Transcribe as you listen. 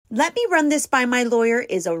Let me run this by my lawyer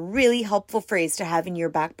is a really helpful phrase to have in your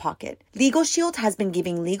back pocket. Legal Shield has been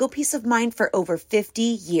giving legal peace of mind for over 50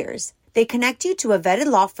 years. They connect you to a vetted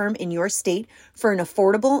law firm in your state for an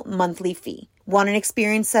affordable monthly fee. Want an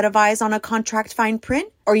experienced set of eyes on a contract fine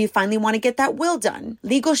print? Or you finally want to get that will done?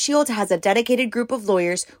 Legal Shield has a dedicated group of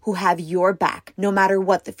lawyers who have your back, no matter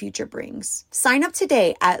what the future brings. Sign up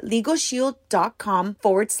today at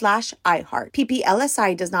LegalShield.com/iHeart.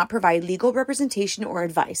 PPLSI does not provide legal representation or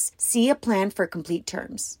advice. See a plan for complete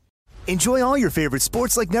terms. Enjoy all your favorite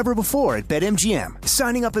sports like never before at BetMGM.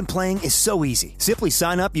 Signing up and playing is so easy. Simply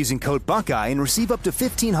sign up using code Buckeye and receive up to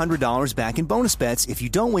 $1,500 back in bonus bets if you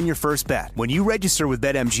don't win your first bet. When you register with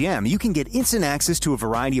BetMGM, you can get instant access to a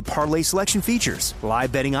variety of parlay selection features,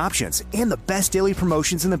 live betting options, and the best daily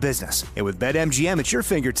promotions in the business. And with BetMGM at your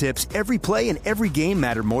fingertips, every play and every game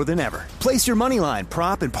matter more than ever. Place your moneyline,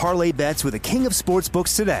 prop, and parlay bets with the king of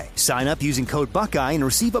sportsbooks today. Sign up using code Buckeye and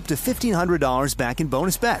receive up to $1,500 back in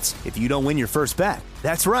bonus bets if you don't win your first bet.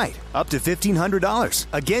 That's right, up to $1,500.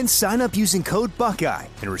 Again, sign up using code Buckeye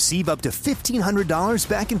and receive up to $1,500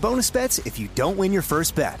 back in bonus bets if you don't win your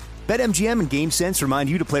first bet. BetMGM and GameSense remind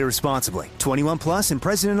you to play responsibly. 21 plus and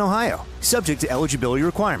present in Ohio. Subject to eligibility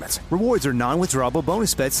requirements. Rewards are non-withdrawable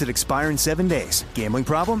bonus bets that expire in 7 days. Gambling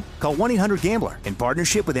problem? Call 1-800-GAMBLER in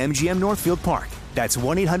partnership with MGM Northfield Park. That's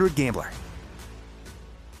 1-800-GAMBLER.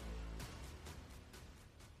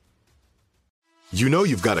 You know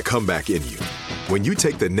you've got a comeback in you. When you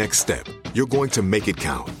take the next step, you're going to make it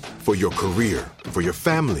count. For your career, for your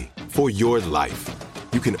family, for your life.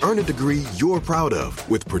 You can earn a degree you're proud of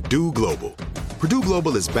with Purdue Global. Purdue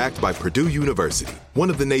Global is backed by Purdue University, one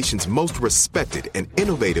of the nation's most respected and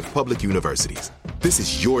innovative public universities. This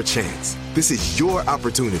is your chance. This is your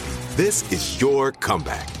opportunity. This is your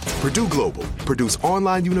comeback. Purdue Global, Purdue's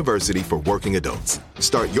online university for working adults.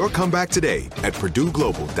 Start your comeback today at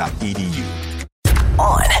purdueglobal.edu.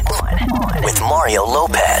 On with Mario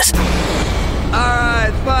Lopez. All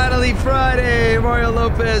right, finally Friday. Mario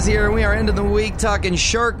Lopez here. We are into the week talking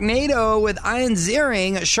Sharknado with Ian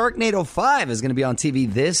Ziering. Sharknado 5 is going to be on TV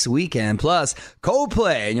this weekend. Plus,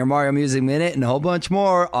 Coldplay and your Mario Music Minute and a whole bunch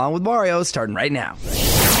more. On with Mario, starting right now.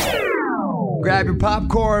 Grab your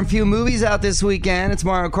popcorn. A few movies out this weekend. It's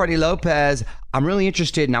Mario Courtney Lopez. I'm really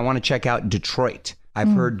interested and I want to check out Detroit. I've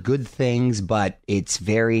heard good things, but it's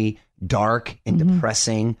very dark and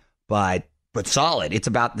depressing, but solid. It's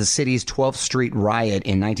about the city's 12th Street riot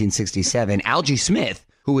in 1967. Algie Smith,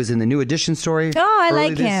 who was in the New Edition story. Oh, I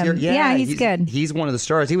like him. Yeah, he's good. He's one of the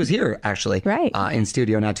stars. He was here, actually, right, in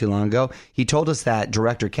studio not too long ago. He told us that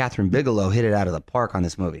director Catherine Bigelow hit it out of the park on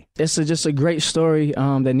this movie. It's just a great story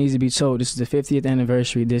that needs to be told. This is the 50th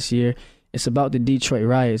anniversary this year. It's about the Detroit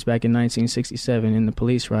riots back in 1967 and the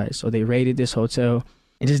police riots. So they raided this hotel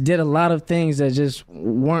and just did a lot of things that just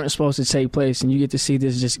weren't supposed to take place. And you get to see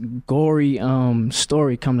this just gory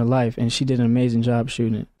story come to life. And she did an amazing job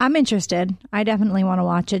shooting it. I'm interested. I definitely want to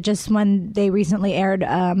watch it. Just when they recently aired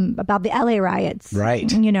about the LA riots.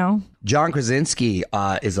 Right. You know. John Krasinski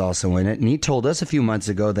is also in it. And he told us a few months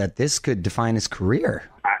ago that this could define his career.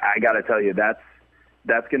 I got to tell you, that's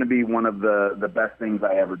going to be one of the best things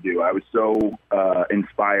I ever do. I was so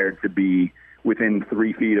inspired to be within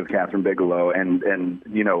 3 feet of Catherine Bigelow. And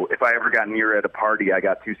you know, if I ever got near her at a party, I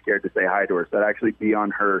got too scared to say hi to her. So to actually be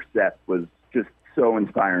on her set was just so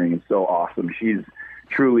inspiring and so awesome. She's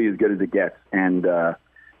truly as good as it gets. And the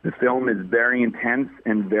film is very intense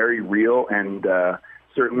and very real and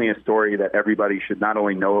certainly a story that everybody should not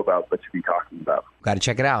only know about, but should be talking about. Got to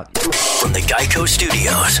check it out. From the Geico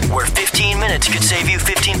Studios, where 15 minutes could save you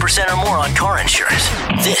 15% or more on car insurance.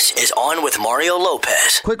 This is On with Mario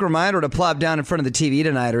Lopez. Quick reminder to plop down in front of the TV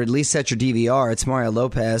tonight, or at least set your DVR. It's Mario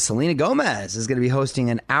Lopez. Selena Gomez is going to be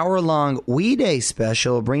hosting an hour-long We Day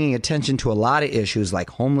special, bringing attention to a lot of issues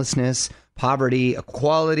like homelessness, poverty,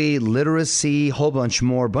 equality, literacy, whole bunch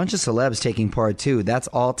more. Bunch of celebs taking part too. That's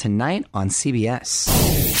all tonight on CBS.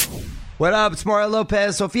 What up? It's Mario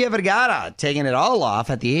Lopez. Sofia Vergara taking it all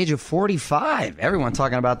off at the age of 45. Everyone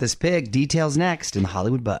talking about this pig. Details next in the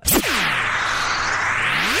Hollywood Buzz.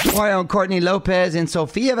 Mario and Courtney Lopez and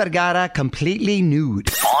Sofia Vergara completely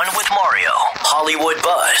nude. On with Mario, Hollywood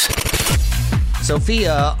Buzz.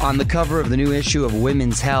 Sophia, on the cover of the new issue of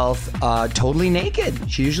Women's Health, totally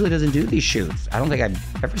naked. She usually doesn't do these shoots. I don't think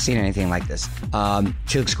I've ever seen anything like this.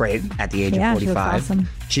 She looks great at the age of 45. She looks awesome.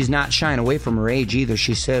 She's not shying away from her age either.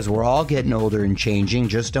 She says, we're all getting older and changing.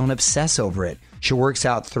 Just don't obsess over it. She works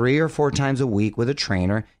out 3 or 4 times a week with a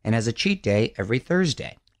trainer and has a cheat day every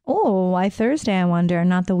Thursday. Oh, why Thursday, I wonder,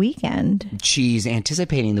 not the weekend? She's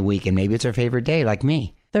anticipating the weekend. Maybe it's her favorite day, like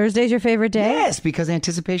me. Thursday's your favorite day? Yes, because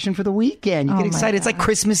anticipation for the weekend. You Oh get my excited. It's like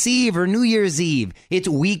Christmas Eve or New Year's Eve. It's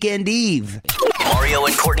Weekend Eve. Mario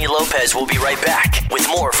and Courtney Lopez will be right back with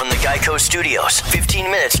more from the Geico Studios. 15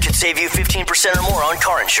 minutes could save you 15% or more on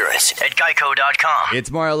car insurance at geico.com. It's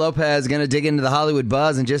Mario Lopez, going to dig into the Hollywood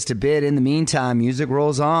buzz in just a bit. In the meantime, music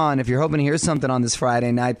rolls on. If you're hoping to hear something on this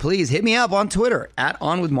Friday night, please hit me up on Twitter at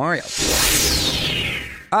OnWithMario.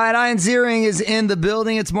 All right, Ian Ziering is in the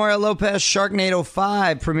building. It's Mario Lopez, Sharknado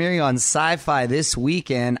 5, premiering on Sci-Fi this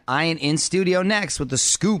weekend. Ian in studio next with the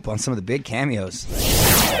scoop on some of the big cameos.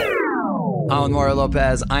 I'm with Mario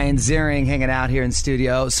Lopez, Ian Ziering hanging out here in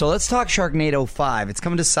studio. So let's talk Sharknado 5. It's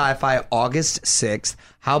coming to Sci-Fi August 6th.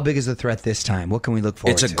 How big is the threat this time? What can we look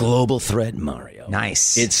forward to? It's a global threat, Mario.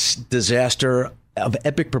 Nice. It's disaster of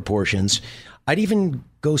epic proportions. I'd even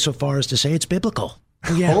go so far as to say it's biblical.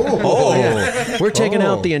 Yeah. Yeah. We're taking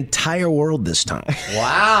out the entire world this time.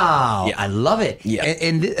 Wow. Yeah. I love it. Yeah.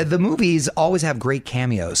 And the movies always have great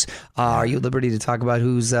cameos. Are you at liberty to talk about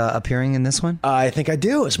who's appearing in this one? I think I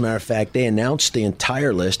do. As a matter of fact, they announced the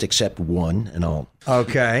entire list except one and all.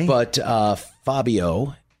 Okay. But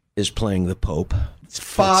Fabio is playing the Pope.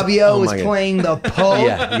 Fabio is playing the Pope?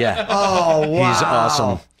 Yeah. Oh, wow. He's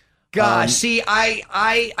awesome. Gosh, see,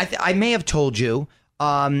 I may have told you,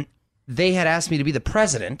 they had asked me to be the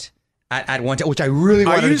president at one time, which I really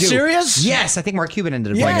wanted to do. Are you serious? Yes, I think Mark Cuban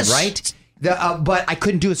ended up doing it, right? But I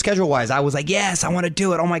couldn't do it schedule-wise. I was like, yes, I want to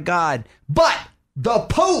do it. Oh, my God. But the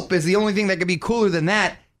Pope is the only thing that could be cooler than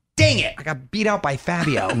that. Dang it. I got beat out by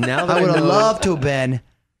Fabio. Now that I would have know- loved to have been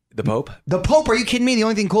The Pope? the Pope. Are you kidding me? The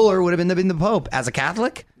only thing cooler would have been the Pope. As a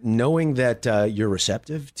Catholic? Knowing that you're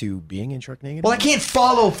receptive to being in Sharknado? Well, I can't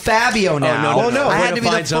follow Fabio now. no. I We're had gonna to be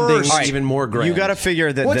find the something first. even more grand. You got to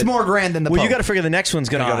figure that. What's more grand than the Well, Pope? you got to figure the next one's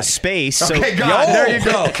going to go to space. Okay, so, God, there you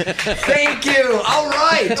go. Thank you. All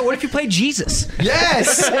right. What if you play Jesus?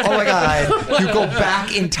 Yes. Oh my God. You go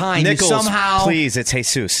back in time. Nichols, You somehow. please, it's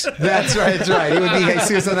Jesus. That's right. That's right. It would be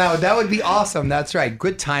Jesus on that one. That would be awesome. That's right.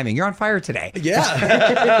 Good timing. You're on fire today.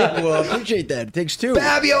 Yeah. Well, I appreciate that. It takes two.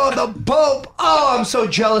 Fabio and the Pope. Oh, I'm so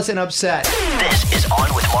jealous and upset. This is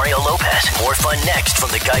On with Mario Lopez. More fun next from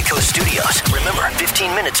the Geico Studios. Remember,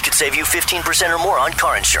 15 minutes could save you 15% or more on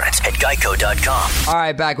car insurance at geico.com. All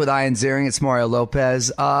right, back with Ian Ziering. It's Mario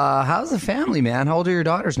Lopez. How's the family, man? How old are your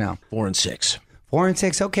daughters now? 4 and 6. 4 and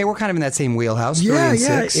 6. Okay, we're kind of in that same wheelhouse. 3 and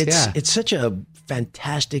 6. It's such a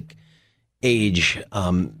fantastic age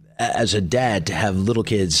as a dad to have little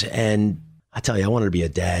kids. And I tell you, I wanted to be a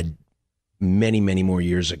dad many, many more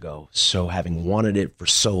years ago. So having wanted it for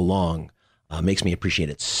so long makes me appreciate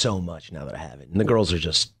it so much now that I have it. And the girls are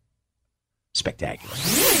just spectacular.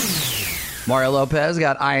 Mario Lopez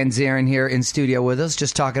got Ian Ziering here in studio with us,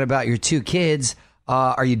 just talking about your 2 kids.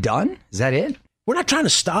 Are you done? Is that it? We're not trying to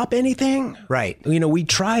stop anything. Right. You know, we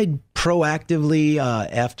tried proactively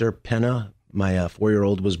after Penna, my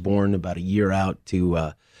 4-year-old, was born about a year out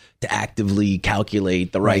to actively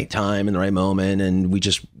calculate the right time and the right moment. And we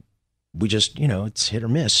just, you know, it's hit or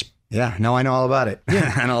miss. Yeah, no, I know all about it.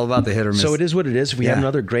 Yeah. I know all about the hit or miss. So it is what it is. If we have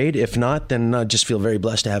another, great. If not, then I just feel very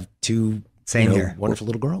blessed to have 2 here. wonderful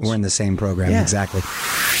little girls. We're in the same program, exactly.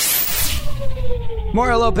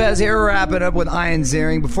 Mario Lopez here. We're wrapping up with Ian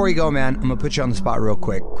Ziering. Before you go, man, I'm going to put you on the spot real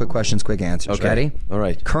quick. Quick questions, quick answers. Okay. Ready? All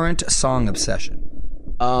right. Current song obsession.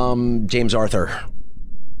 James Arthur.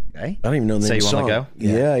 Okay. I don't even know the So name you of the wanna song. go?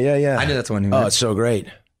 Yeah. I knew that's one who Oh, it's so great.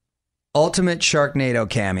 Ultimate Sharknado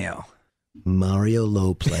cameo. Mario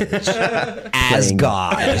Lopez. As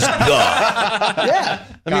God. Yeah.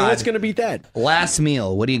 I mean, God. what's going to beat that? Last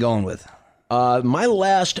meal. What are you going with? My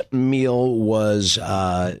last meal was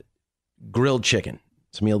grilled chicken.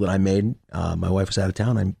 It's a meal that I made. My wife was out of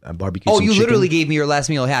town. I barbecued some You chicken. literally gave me your last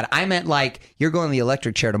meal you had. I meant like, you're going to the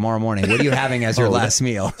electric chair tomorrow morning. What are you having as your last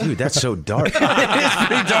meal? Dude, that's so dark. It's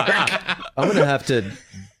pretty dark. I'm going to have to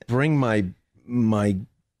bring my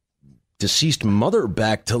deceased mother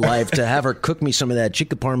back to life to have her cook me some of that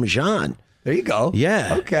chicken parmesan. There you go.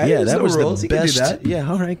 Yeah. Okay. Yeah, There's that no was rules. the You can do best. that. Yeah.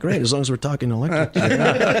 All right. Great. As long as we're talking electric.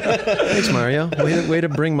 Thanks, Mario. Way to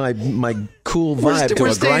bring my cool vibe to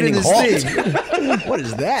a grinding halt. What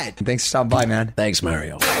is that? Thanks for stopping by, man. Thanks,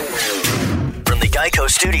 Mario. From the Geico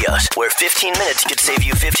Studios, where 15 minutes could save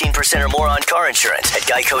you 15% or more on car insurance at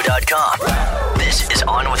geico.com. This is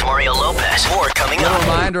On with Mario Lopez. More coming A up.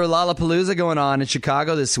 reminder, Lollapalooza going on in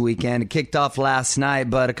Chicago this weekend. It kicked off last night,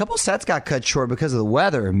 but a couple sets got cut short because of the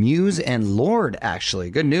weather. Muse and Lorde, actually.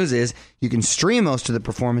 Good news is you can stream most of the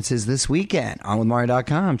performances this weekend.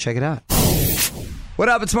 OnWithMario.com. Check it out. What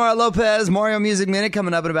up? It's Mario Lopez. Mario Music Minute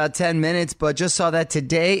coming up in about 10 minutes, but just saw that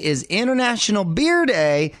today is International Beer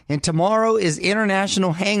Day and tomorrow is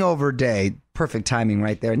International Hangover Day. Perfect timing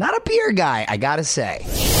right there. Not a beer guy, I gotta say.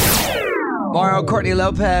 Mario, Courtney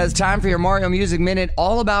Lopez, time for your Mario Music Minute,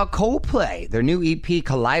 all about Coldplay. Their new EP,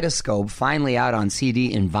 Kaleidoscope, finally out on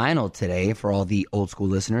CD and vinyl today for all the old school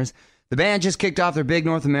listeners. The band just kicked off their big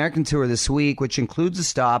North American tour this week, which includes a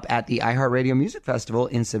stop at the iHeartRadio Music Festival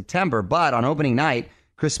in September. But on opening night,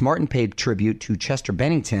 Chris Martin paid tribute to Chester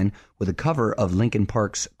Bennington with a cover of Linkin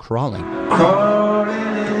Park's Crawling. Crawling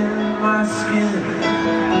in my skin,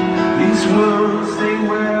 these wounds, they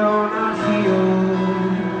will not heal.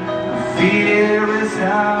 Fear is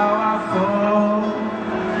how I fall,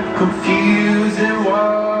 confusing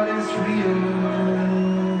what is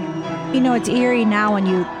real. You know, it's eerie now when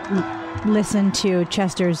you listen to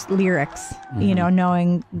Chester's lyrics, you know,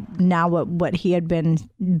 knowing now what he had been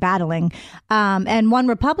battling. And One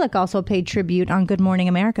Republic also paid tribute on Good Morning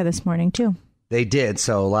America this morning, too. They did,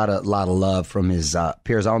 so a lot of love from his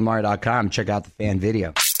peers on Mario.com. Check out the fan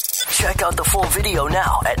video. Check out the full video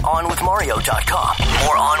now at OnWithMario.com.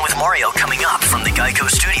 More On With Mario coming up from the Geico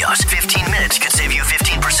Studios. 15 minutes could save you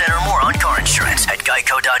 15% or more on car insurance at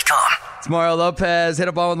Geico.com. It's Mario Lopez. Hit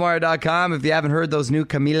up OnWithMario.com. If you haven't heard those new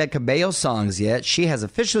Camila Cabello songs yet, she has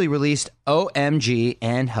officially released OMG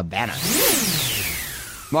and Havana.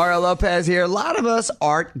 Mario Lopez here. A lot of us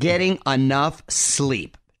aren't getting enough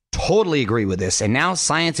sleep. Totally agree with this. And now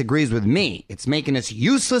science agrees with me. It's making us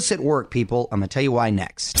useless at work, people. I'm going to tell you why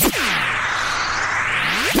next.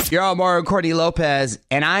 You're on Mario Courtney Lopez,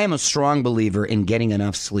 and I am a strong believer in getting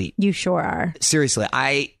enough sleep. You sure are. Seriously,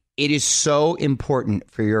 it is so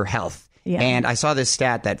important for your health. Yeah. And I saw this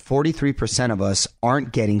stat that 43% of us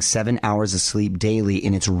aren't getting 7 hours of sleep daily,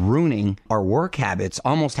 and it's ruining our work habits.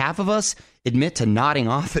 Almost half of us admit to nodding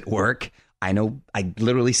off at work. I know, I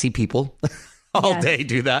literally see people all day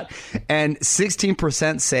do that. And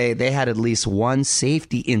 16% say they had at least one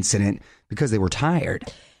safety incident because they were tired.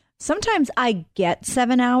 Sometimes I get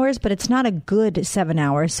 7 hours, but it's not a good 7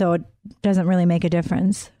 hours, so it doesn't really make a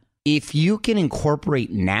difference. If you can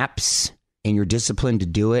incorporate naps and you're disciplined to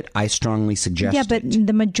do it, I strongly suggest it. Yeah, but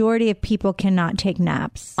the majority of people cannot take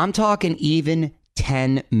naps. I'm talking even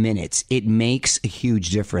 10 minutes. It makes a huge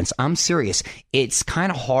difference. I'm serious. It's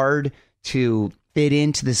kind of hard to fit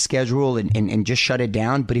into the schedule and just shut it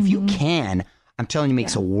down. But if you can, I'm telling you, it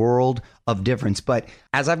makes a world of difference. But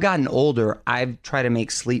as I've gotten older, I've tried to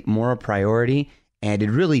make sleep more a priority, and it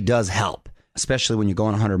really does help, especially when you're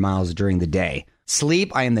going 100 miles during the day.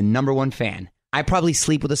 Sleep, I am the number one fan. I probably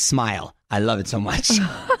sleep with a smile. I love it so much. Don't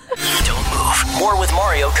move. More with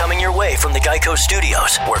Mario coming your way from the Geico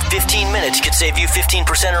Studios, where 15 minutes could save you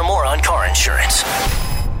 15% or more on car insurance.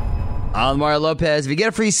 I'm Mario Lopez. If you get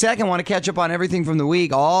a free second, want to catch up on everything from the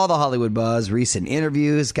week, all the Hollywood buzz, recent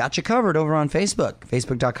interviews, got you covered over on Facebook,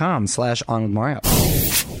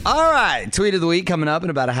 facebook.com/onwithmario. All right, tweet of the week coming up in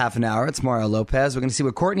about a half an hour. It's Mario Lopez. We're going to see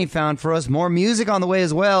what Courtney found for us. More music on the way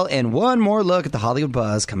as well, and one more look at the Hollywood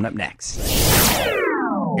buzz coming up next.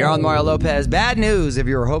 You're on Mario Lopez. Bad news if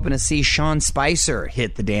you were hoping to see Sean Spicer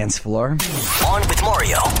hit the dance floor. On with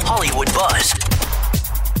Mario, Hollywood buzz.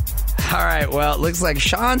 All right, well, it looks like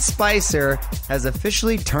Sean Spicer has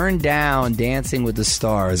officially turned down Dancing with the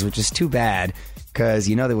Stars, which is too bad because,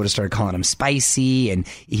 you know, they would have started calling him Spicy, and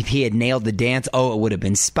if he had nailed the dance, it would have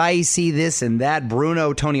been spicy, this and that.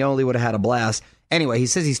 Bruno Tonioli would have had a blast. Anyway, he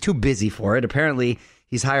says he's too busy for it. Apparently,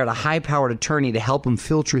 he's hired a high-powered attorney to help him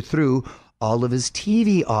filter through all of his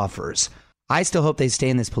TV offers. I still hope they stay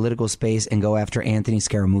in this political space and go after Anthony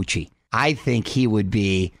Scaramucci. I think he would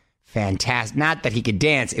be fantastic. Not that he could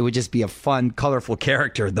dance. It would just be a fun, colorful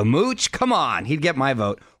character. The Mooch? Come on. He'd get my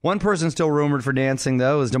vote. One person still rumored for dancing,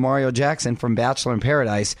 though, is Demario Jackson from Bachelor in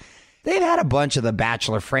Paradise. They've had a bunch of the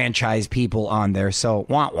Bachelor franchise people on there, so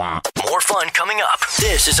wah-wah. More fun coming up.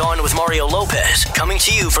 This is On with Mario Lopez, coming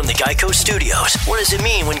to you from the Geico Studios. What does it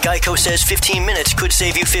mean when Geico says 15 minutes could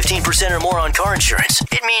save you 15% or more on car insurance?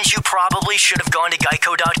 It means you probably should have gone to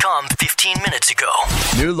Geico.com 15 minutes ago.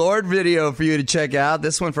 New Lorde video for you to check out.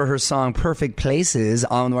 This one for her song Perfect Places.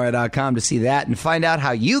 OnWithMario.com to see that and find out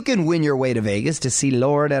how you can win your way to Vegas to see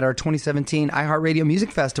Lorde at our 2017 iHeartRadio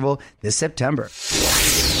Music Festival this September.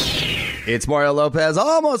 It's Mario Lopez.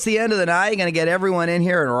 Almost the end of the night. Going to get everyone in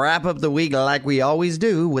here and wrap up the week like we always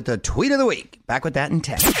do with the tweet of the week. Back with that in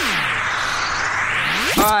 10. All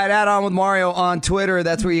right, add on with Mario on Twitter.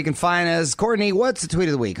 That's where you can find us. Courtney, what's the tweet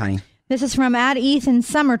of the week, honey? This is from @Ethan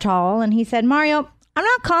Summertall, and he said, Mario, I'm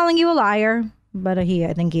not calling you a liar, but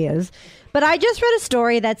I think he is. But I just read a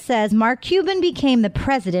story that says Mark Cuban became the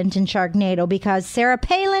president in Sharknado because Sarah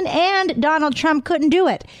Palin and Donald Trump couldn't do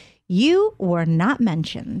it. You were not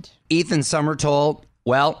mentioned. Ethan Summertall,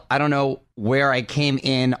 Well, I don't know where I came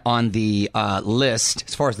in on the list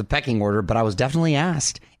as far as the pecking order, but I was definitely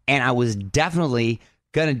asked. And I was definitely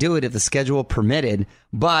going to do it if the schedule permitted.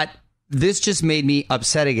 But this just made me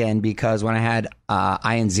upset again because when I had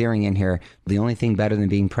Ian Ziering in here, the only thing better than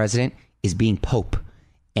being president is being Pope.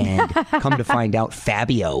 And come to find out,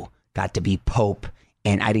 Fabio got to be Pope.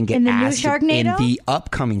 And I didn't get asked in the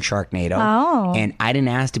upcoming Sharknado. Oh. And I didn't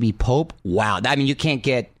ask to be Pope. Wow. I mean, you can't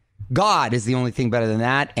get... God is the only thing better than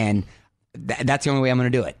that. And that's the only way I'm going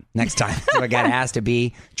to do it next time. So I got asked to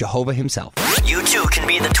be Jehovah himself. You too can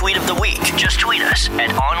be the tweet of the week. Just tweet us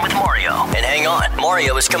at On With Mario. And hang on,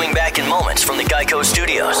 Mario is coming back in moments from the Geico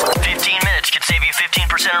Studios. 15 minutes could save you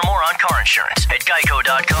 15% or more on car insurance at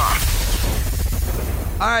geico.com.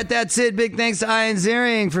 All right, that's it. Big thanks to Ian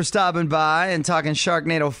Ziering for stopping by and talking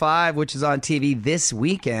Sharknado 5, which is on TV this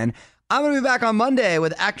weekend. I'm going to be back on Monday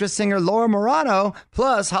with actress-singer Laura Morano,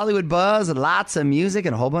 plus Hollywood buzz, lots of music,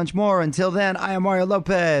 and a whole bunch more. Until then, I am Mario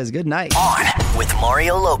Lopez. Good night. On with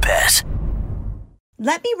Mario Lopez.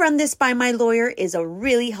 Let me run this by my lawyer is a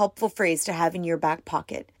really helpful phrase to have in your back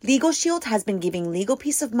pocket. Legal Shield has been giving legal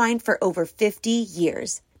peace of mind for over 50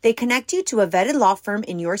 years. They connect you to a vetted law firm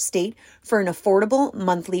in your state for an affordable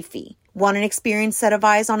monthly fee. Want an experienced set of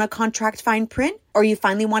eyes on a contract fine print? Or you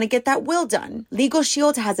finally want to get that will done? Legal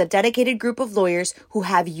Shield has a dedicated group of lawyers who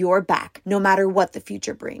have your back, no matter what the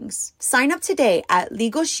future brings. Sign up today at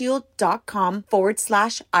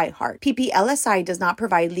LegalShield.com/iHeart. PPLSI does not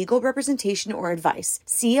provide legal representation or advice.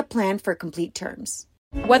 See a plan for complete terms.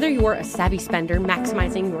 Whether you're a savvy spender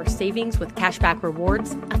maximizing your savings with cashback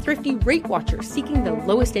rewards, a thrifty rate watcher seeking the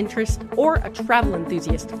lowest interest, or a travel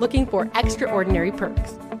enthusiast looking for extraordinary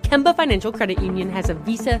perks, Kemba Financial Credit Union has a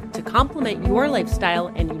visa to complement your lifestyle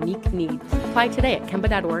and unique needs. Apply today at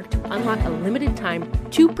Kemba.org to unlock a limited time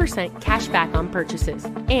 2% cash back on purchases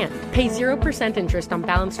and pay 0% interest on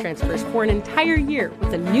balance transfers for an entire year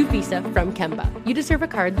with a new visa from Kemba. You deserve a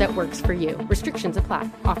card that works for you. Restrictions apply.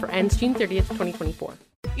 Offer ends June 30th, 2024.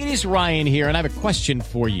 It is Ryan here, and I have a question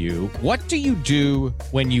for you. What do you do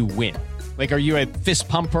when you win? Like, are you a fist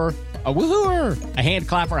pumper, a woohooer, a hand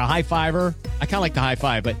clapper, a high fiver? I kind of like the high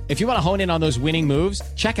five, but if you want to hone in on those winning moves,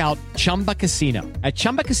 check out Chumba Casino. At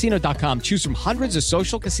ChumbaCasino.com, choose from hundreds of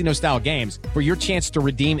social casino-style games for your chance to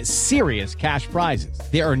redeem serious cash prizes.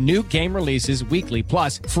 There are new game releases weekly,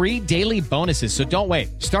 plus free daily bonuses. So don't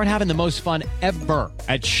wait. Start having the most fun ever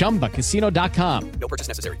at ChumbaCasino.com. No purchase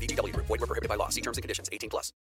necessary. VGW Group. Void where prohibited by law. See terms and conditions. 18+.